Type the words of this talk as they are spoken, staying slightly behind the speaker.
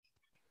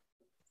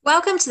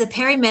Welcome to the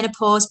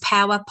Perimenopause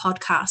Power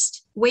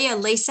Podcast. We are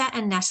Lisa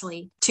and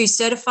Natalie, two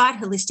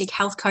certified holistic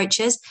health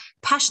coaches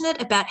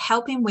passionate about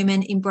helping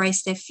women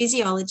embrace their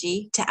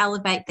physiology to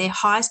elevate their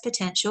highest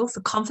potential for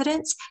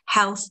confidence,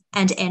 health,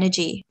 and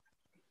energy.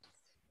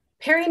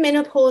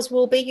 Perimenopause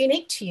will be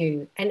unique to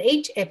you, and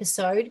each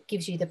episode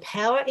gives you the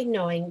power in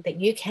knowing that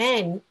you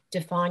can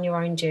define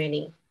your own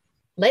journey.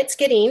 Let's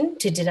get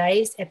into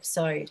today's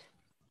episode.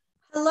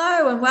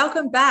 Hello and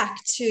welcome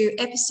back to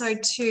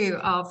episode 2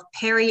 of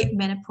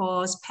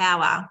Perimenopause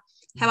Power.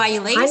 How are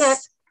you, Lisa? Hi, Nat.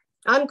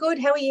 I'm good.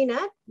 How are you,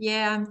 Nat?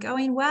 Yeah, I'm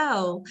going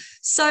well.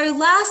 So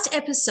last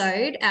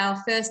episode, our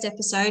first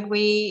episode,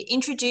 we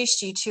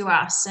introduced you to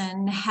us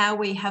and how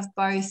we have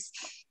both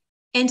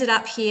ended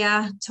up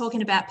here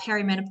talking about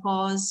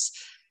perimenopause,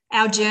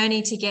 our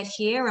journey to get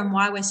here and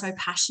why we're so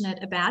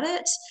passionate about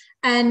it.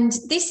 And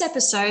this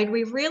episode,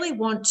 we really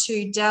want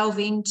to delve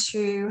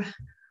into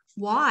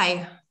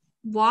why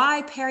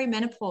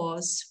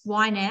perimenopause?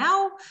 Why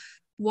now?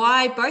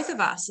 Why both of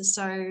us are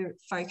so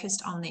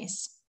focused on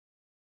this?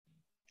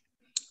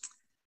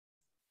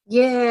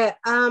 Yeah,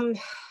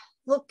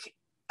 look,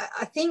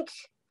 I think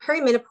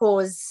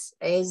perimenopause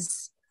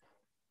is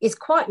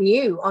quite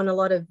new on a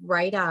lot of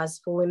radars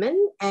for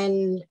women.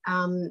 And,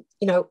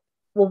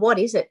 what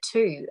is it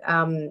too?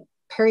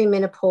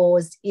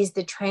 Perimenopause is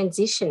the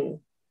transition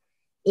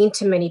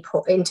into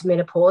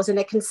menopause, and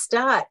it can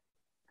start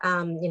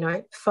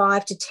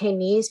 5 to 10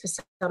 years for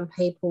some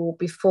people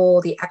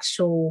before the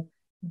actual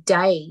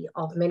day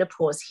of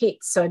menopause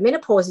hits. So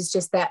menopause is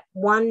just that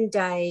one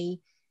day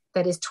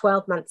that is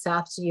 12 months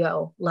after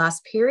your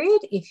last period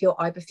if you're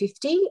over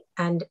 50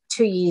 and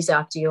 2 years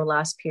after your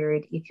last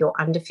period if you're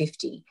under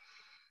 50.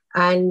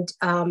 And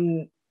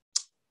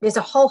there's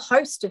a whole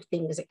host of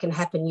things that can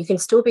happen. You can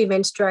still be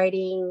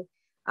menstruating,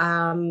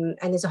 and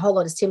there's a whole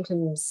lot of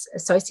symptoms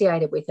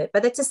associated with it.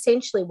 But that's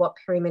essentially what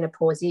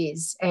perimenopause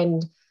is,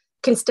 and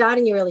can start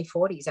in your early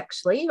 40s,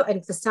 actually.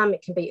 And for some,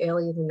 it can be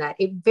earlier than that.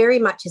 It very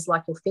much is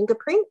like your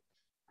fingerprint.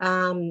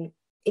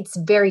 It's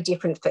very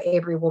different for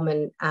every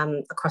woman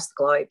across the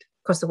globe,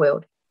 across the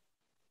world.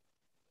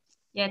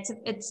 Yeah,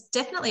 it's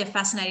definitely a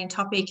fascinating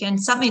topic,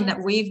 and something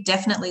that we've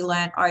definitely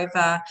learned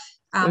over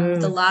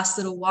the last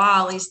little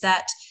while is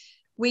that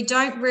we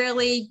don't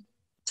really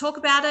talk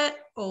about it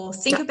or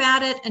think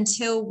about it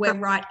until we're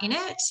right in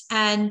it.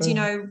 And,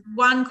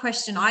 one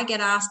question I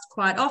get asked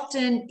quite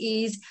often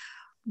is,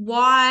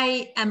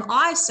 why am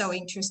I so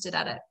interested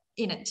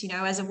in it?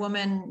 As a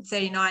woman,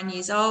 39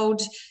 years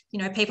old,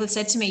 people have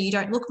said to me, you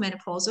don't look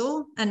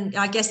menopausal. And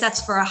I guess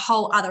that's for a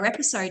whole other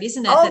episode,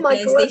 isn't it? Oh, that my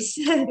there's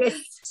God.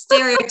 This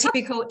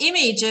stereotypical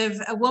image of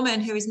a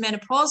woman who is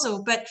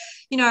menopausal. But,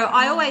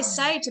 I always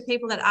say to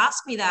people that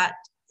ask me that,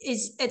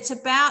 it's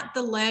about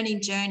the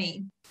learning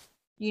journey.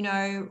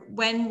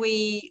 When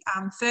we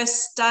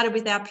first started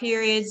with our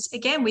periods,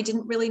 again, we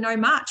didn't really know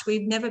much.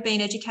 We've never been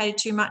educated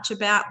too much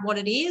about what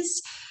it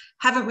is,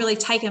 haven't really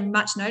taken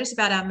much notice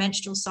about our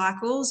menstrual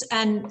cycles.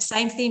 And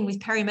same thing with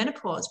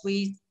perimenopause.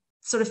 We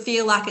sort of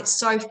feel like it's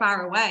so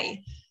far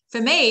away.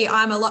 For me,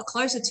 I'm a lot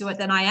closer to it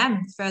than I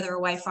am further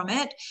away from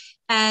it.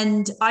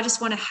 And I just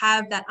want to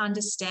have that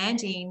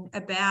understanding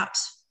about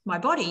my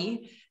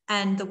body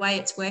and the way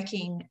it's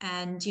working.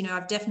 And,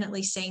 I've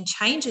definitely seen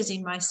changes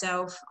in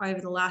myself over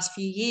the last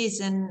few years.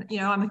 And,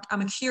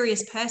 I'm a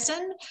curious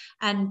person.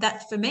 And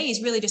that for me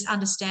is really just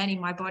understanding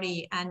my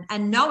body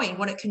and knowing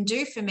what it can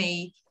do for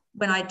me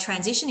when I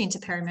transition into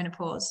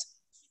perimenopause.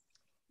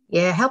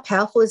 Yeah, how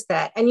powerful is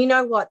that? And you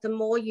know what? The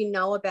more you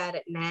know about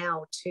it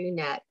now too,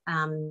 Nat,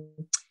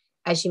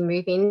 as you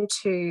move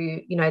into,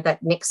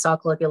 that next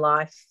cycle of your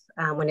life,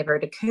 whenever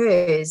it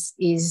occurs,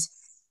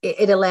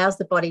 it allows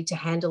the body to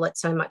handle it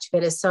so much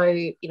better. So,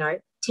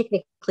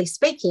 technically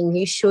speaking,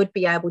 you should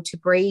be able to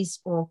breathe,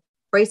 or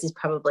breathe is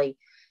probably,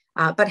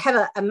 but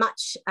have a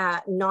much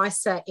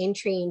nicer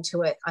entry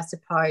into it, I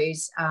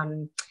suppose,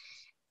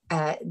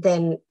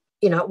 than,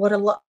 what a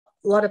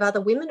lot of other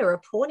women are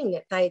reporting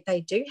that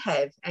they do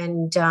have.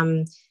 And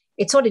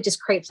it sort of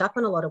just creeps up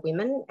on a lot of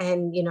women.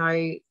 And,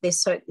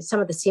 there's some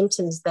of the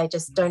symptoms, they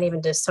just don't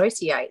even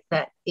dissociate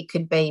that it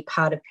could be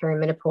part of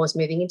perimenopause,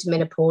 moving into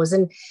menopause.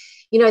 And,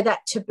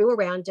 that taboo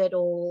around it,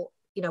 or,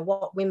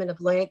 what women have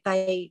learned,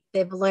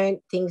 they've learned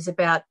things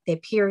about their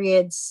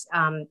periods,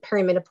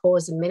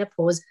 perimenopause and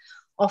menopause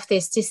off their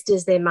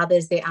sisters, their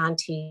mothers, their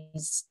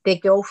aunties, their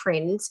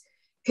girlfriends,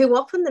 who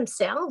often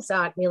themselves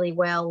aren't really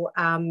well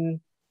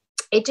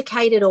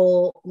educated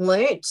or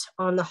learnt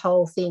on the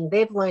whole thing.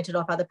 They've learnt it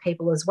off other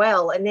people as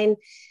well. And then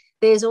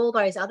there's all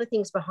those other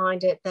things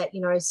behind it that,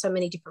 so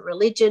many different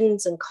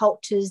religions and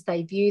cultures,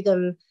 they view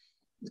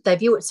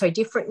it so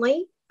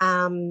differently.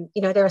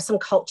 There are some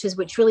cultures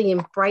which really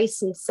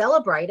embrace and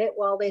celebrate it,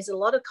 while there's a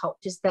lot of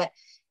cultures that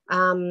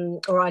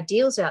or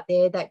ideals out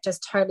there that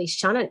just totally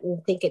shun it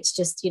and think it's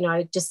just,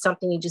 just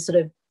something you just sort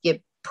of you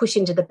push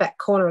into the back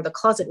corner of the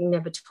closet and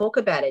never talk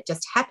about it. It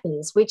just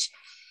happens, which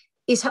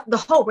is the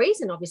whole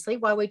reason, obviously,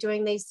 why we're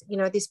doing these,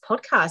 this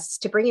podcast,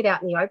 to bring it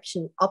out in the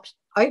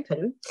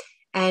open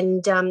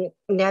and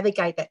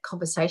navigate that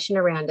conversation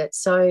around it.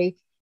 So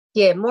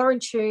yeah, more in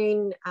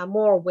tune,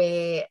 more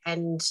aware,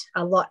 and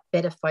a lot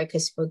better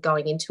focus for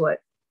going into it.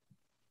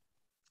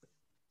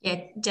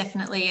 Yeah,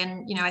 definitely.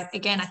 And,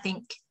 again, I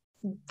think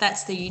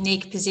that's the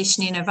unique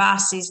positioning of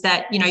us, is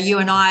that, you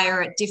and I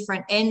are at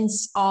different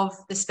ends of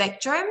the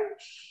spectrum.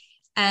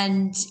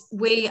 And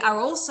we are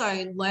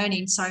also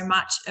learning so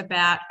much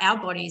about our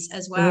bodies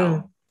as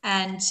well.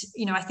 And,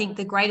 I think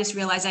the greatest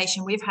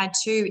realization we've had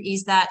too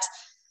is that,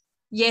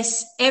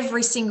 yes,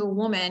 every single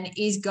woman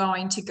is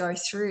going to go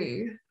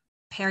through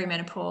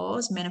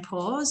perimenopause,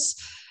 menopause,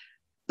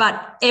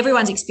 but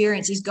everyone's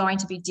experience is going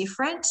to be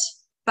different.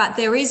 But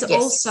there is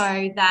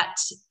also that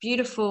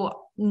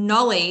beautiful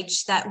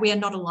knowledge that we are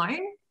not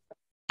alone,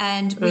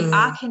 and we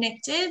are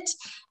connected.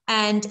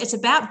 And it's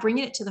about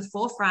bringing it to the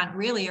forefront,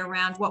 really,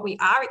 around what we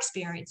are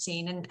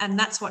experiencing. And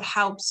that's what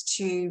helps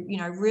to,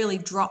 really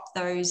drop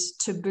those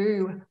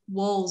taboo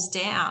walls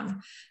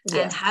down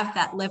and have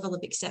that level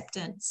of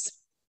acceptance.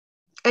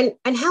 And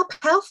how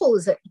powerful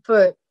is it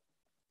for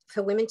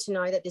women to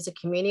know that there's a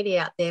community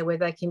out there where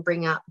they can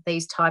bring up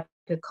these type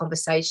of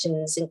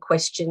conversations and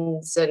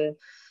questions and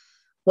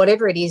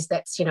whatever it is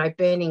that's,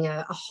 burning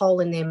a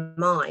hole in their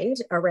mind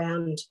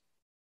around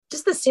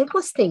just the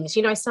simplest things.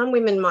 Some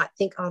women might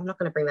think, oh, I'm not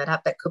going to bring that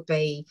up. That could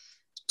be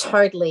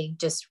totally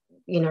just,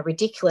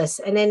 ridiculous.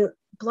 And then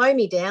blow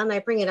me down, they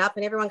bring it up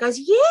and everyone goes,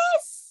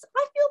 yes,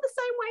 I feel the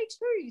same way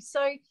too.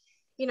 So,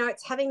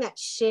 it's having that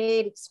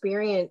shared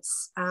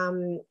experience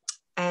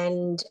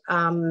and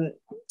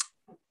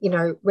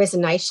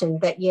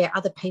resonation that,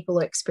 other people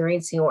are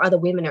experiencing, or other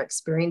women are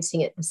experiencing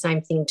it, the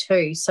same thing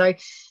too. So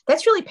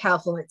that's really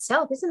powerful in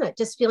itself, isn't it?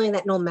 Just feeling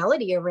that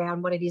normality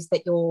around what it is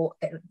that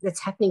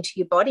that's happening to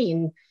your body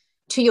and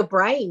to your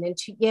brain and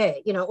to,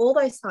 all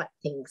those type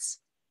of things.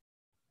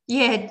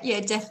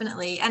 Yeah,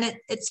 definitely. And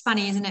it's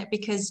funny, isn't it?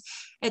 Because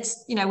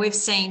it's, we've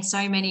seen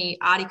so many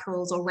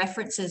articles or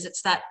references.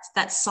 It's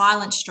that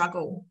silent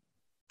struggle.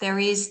 There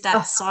is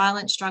that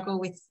silent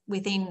struggle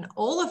within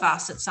all of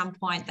us at some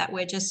point that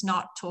we're just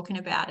not talking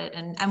about it,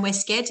 and we're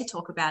scared to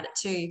talk about it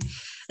too.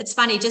 It's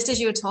funny, just as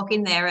you were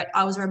talking there,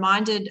 I was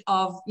reminded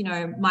of,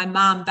 my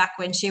mum back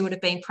when she would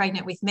have been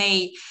pregnant with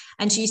me,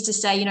 and she used to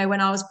say,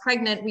 when I was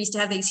pregnant, we used to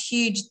have these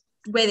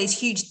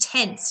huge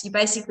tents. You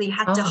basically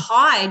had to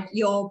hide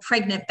your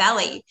pregnant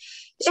belly.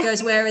 She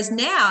goes, whereas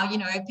now,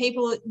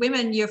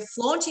 women, you're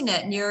flaunting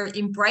it and you're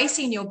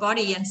embracing your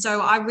body. And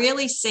so I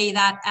really see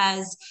that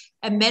as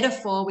a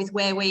metaphor with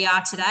where we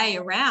are today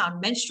around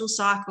menstrual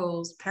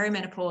cycles,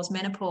 perimenopause,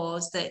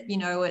 menopause, that,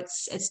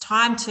 it's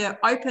time to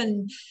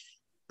open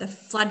the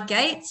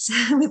floodgates,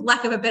 with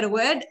lack of a better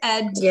word,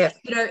 and,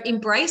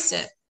 embrace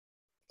it.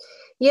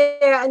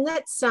 Yeah, and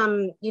that's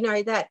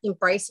that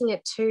embracing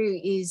it too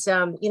is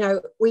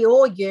we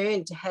all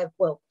yearn to have,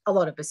 well, a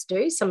lot of us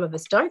do, some of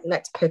us don't, and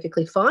that's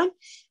perfectly fine.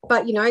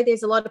 But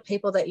there's a lot of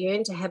people that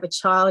yearn to have a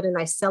child, and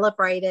they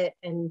celebrate it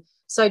and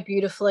so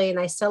beautifully, and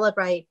they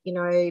celebrate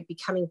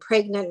becoming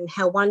pregnant and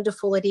how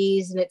wonderful it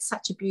is, and it's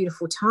such a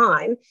beautiful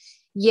time.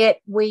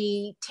 Yet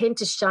we tend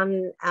to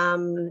shun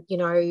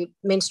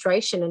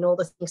menstruation and all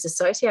the things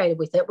associated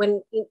with it,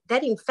 when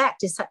that in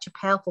fact is such a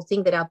powerful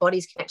thing that our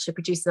bodies can actually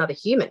produce another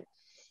human.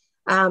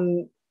 My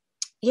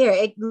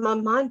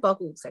mind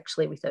boggles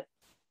actually with it.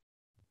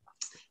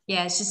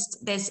 Yeah, it's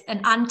just, there's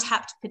an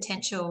untapped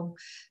potential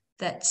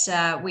that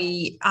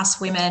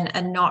us women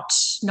are not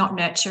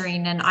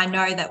nurturing. And I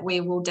know that we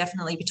will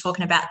definitely be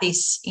talking about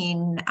this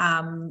in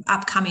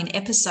upcoming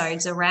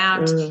episodes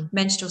around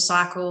menstrual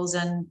cycles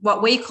and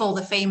what we call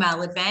the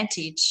female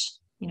advantage,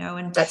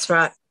 and that's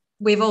right.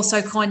 We've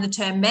also coined the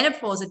term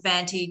menopause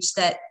advantage,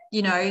 that,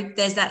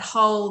 there's that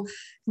whole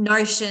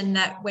notion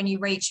that when you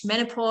reach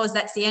menopause,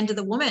 that's the end of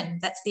the woman.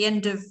 That's the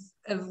end of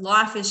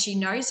life as she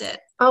knows it.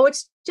 Oh,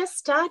 it's just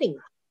starting.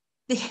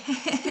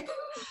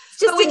 It's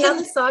just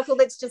another cycle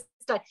that's just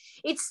starting.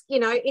 It's,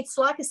 it's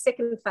like a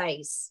second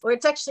phase, or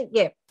it's actually,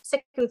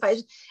 second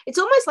phase. It's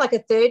almost like a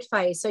third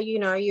phase. So,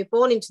 you're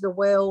born into the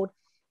world,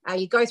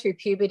 you go through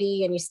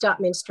puberty and you start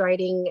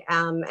menstruating,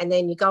 and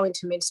then you go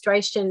into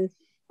menstruation,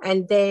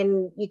 and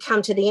then you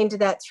come to the end of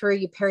that through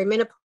your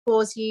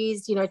perimenopause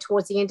years,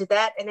 towards the end of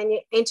that, and then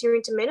you enter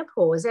into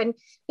menopause. And,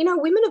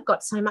 women have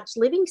got so much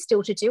living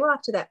still to do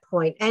after that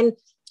point. And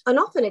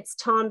often it's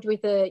timed with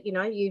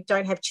you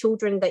don't have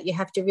children that you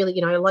have to really,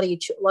 a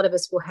lot of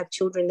us will have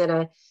children that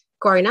are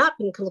grown up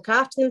and can look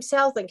after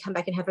themselves, then come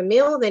back and have a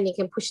meal, then you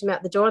can push them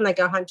out the door and they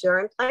go home to their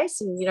own place,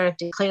 and you don't have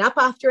to clean up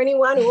after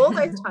anyone, or all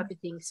those type of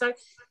things. So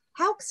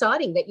how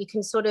exciting that you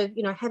can sort of,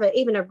 have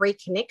even a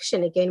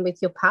reconnection again with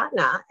your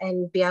partner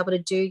and be able to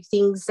do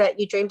things that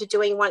you dreamed of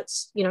doing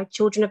once,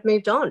 children have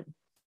moved on.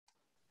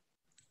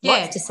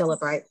 Lots to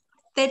celebrate.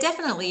 There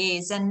definitely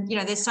is. And,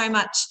 there's so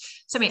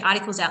many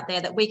articles out there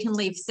that we can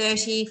live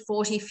 30,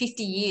 40,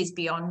 50 years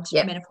beyond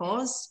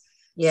menopause.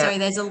 So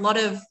there's a lot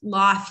of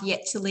life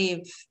yet to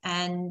live.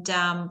 And,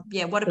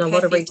 what a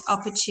perfect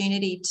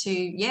opportunity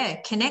to,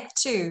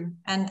 connect to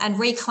and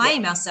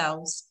reclaim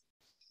ourselves.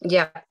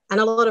 Yeah,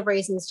 and a lot of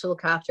reasons to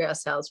look after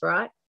ourselves,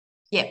 right?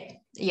 Yeah,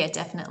 Yeah,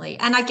 definitely.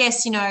 And I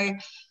guess,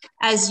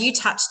 as you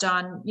touched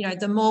on,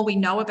 the more we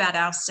know about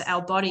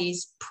our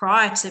bodies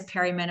prior to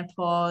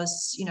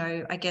perimenopause,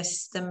 I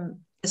guess the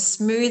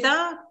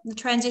smoother the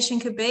transition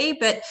could be.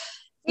 But,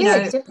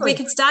 we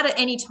could start at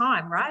any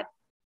time, right?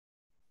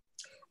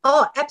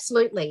 Oh,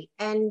 absolutely.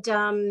 And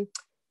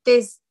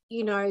there's,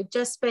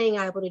 just being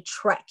able to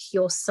track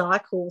your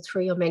cycle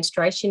through your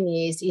menstruation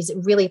years is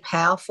really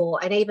powerful.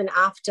 And even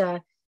after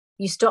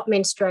you stop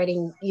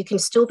menstruating, you can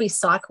still be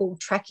cycle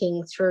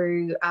tracking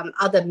through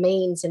other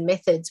means and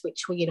methods,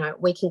 which we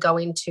can go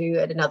into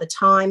at another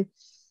time.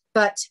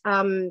 But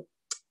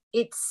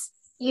it's,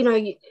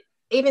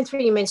 even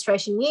through your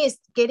menstruation years,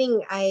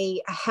 getting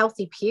a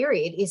healthy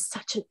period is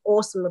such an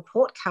awesome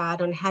report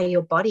card on how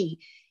your body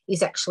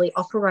is actually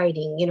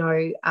operating,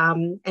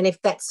 and if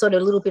that's sort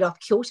of a little bit off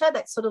kilter,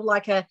 that's sort of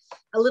like a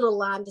little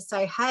alarm to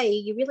say, hey,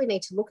 you really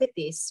need to look at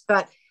this.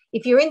 But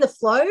if you're in the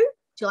flow, do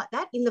you like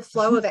that? In the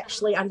flow of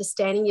actually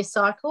understanding your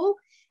cycle,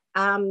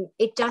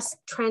 it just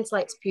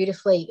translates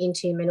beautifully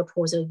into your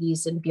menopausal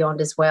years and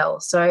beyond as well.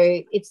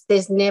 So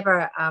there's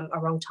never a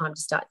wrong time to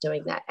start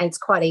doing that, and it's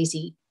quite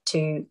easy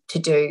to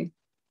do.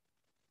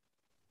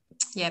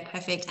 Yeah,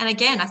 perfect. And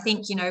again, I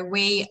think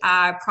we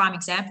are a prime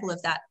example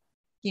of that.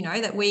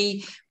 That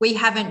we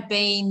haven't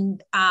been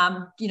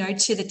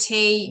to the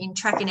T in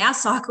tracking our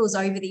cycles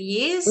over the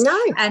years. No.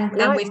 And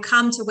we've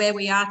come to where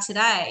we are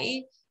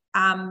today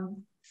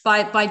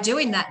by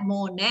doing that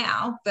more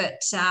now.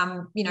 But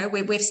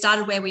we've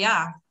started where we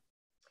are.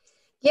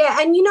 Yeah,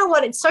 and you know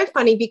what? It's so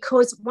funny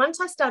because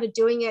once I started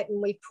doing it,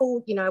 and we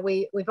pulled,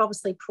 we've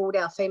obviously pulled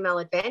our Female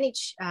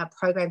Advantage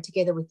program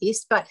together with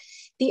this, but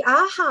the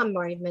aha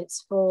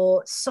moments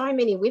for so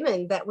many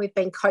women that we've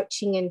been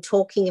coaching and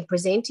talking and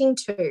presenting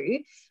to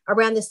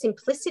around the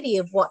simplicity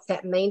of what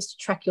that means to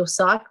track your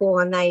cycle,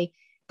 and they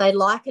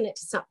liken it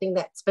to something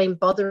that's been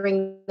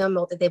bothering them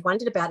or that they've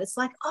wondered about. It's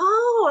like,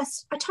 oh,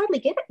 I totally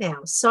get it now.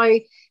 So,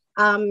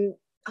 yeah,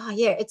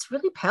 it's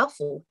really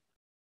powerful.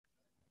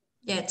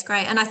 Yeah, it's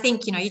great. And I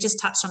think, you just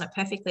touched on it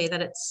perfectly,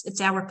 that it's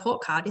our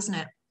report card, isn't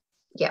it?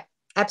 Yeah,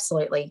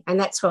 absolutely. And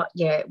that's what,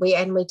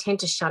 we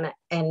tend to shun it.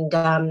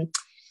 And,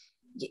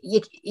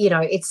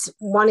 it's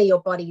one of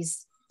your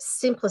body's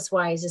simplest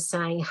ways of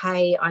saying,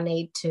 hey, I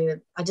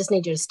just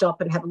need you to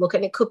stop and have a look.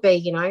 And it could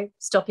be,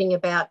 stopping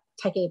about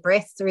taking a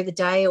breath through the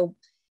day, or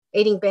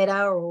eating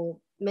better, or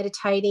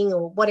meditating,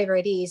 or whatever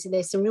it is. And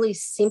there's some really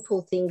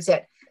simple things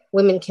that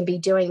women can be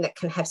doing that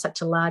can have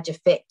such a large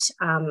effect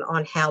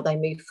on how they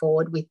move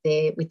forward with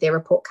their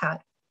report card.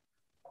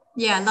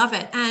 Yeah, I love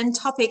it. And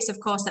topics, of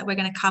course, that we're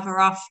going to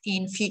cover off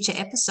in future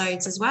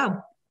episodes as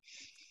well.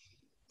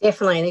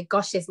 Definitely.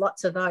 Gosh, there's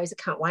lots of those.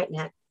 I can't wait,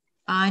 Nat.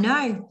 I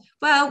know.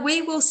 Well,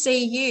 we will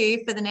see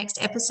you for the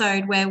next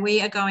episode, where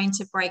we are going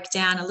to break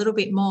down a little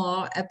bit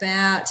more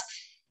about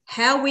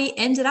how we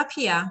ended up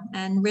here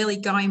and really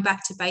going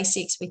back to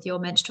basics with your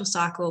menstrual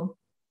cycle.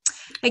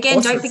 Again,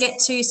 awesome. Don't forget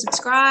to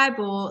subscribe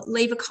or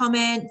leave a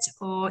comment,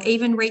 or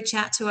even reach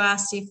out to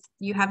us if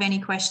you have any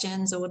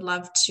questions or would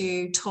love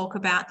to talk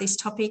about this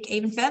topic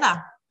even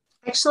further.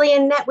 Actually,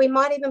 and Nat, we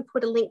might even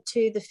put a link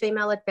to the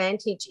Female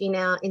Advantage in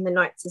the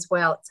notes as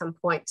well at some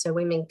point, so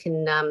women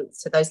can,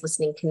 so those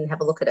listening can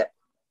have a look at it.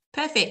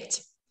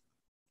 Perfect.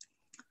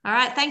 All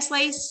right. Thanks,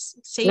 Lise.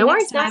 See you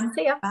next time. Nat.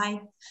 See ya.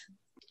 Bye.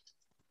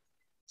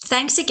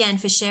 Thanks again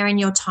for sharing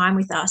your time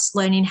with us,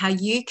 learning how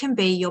you can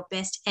be your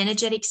best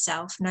energetic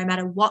self no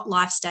matter what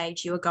life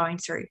stage you are going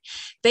through.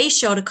 Be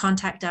sure to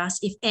contact us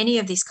if any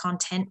of this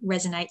content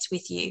resonates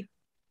with you.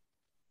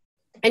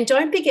 And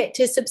don't forget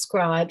to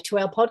subscribe to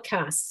our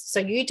podcast so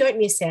you don't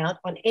miss out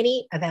on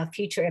any of our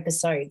future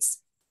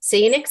episodes.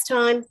 See you next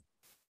time.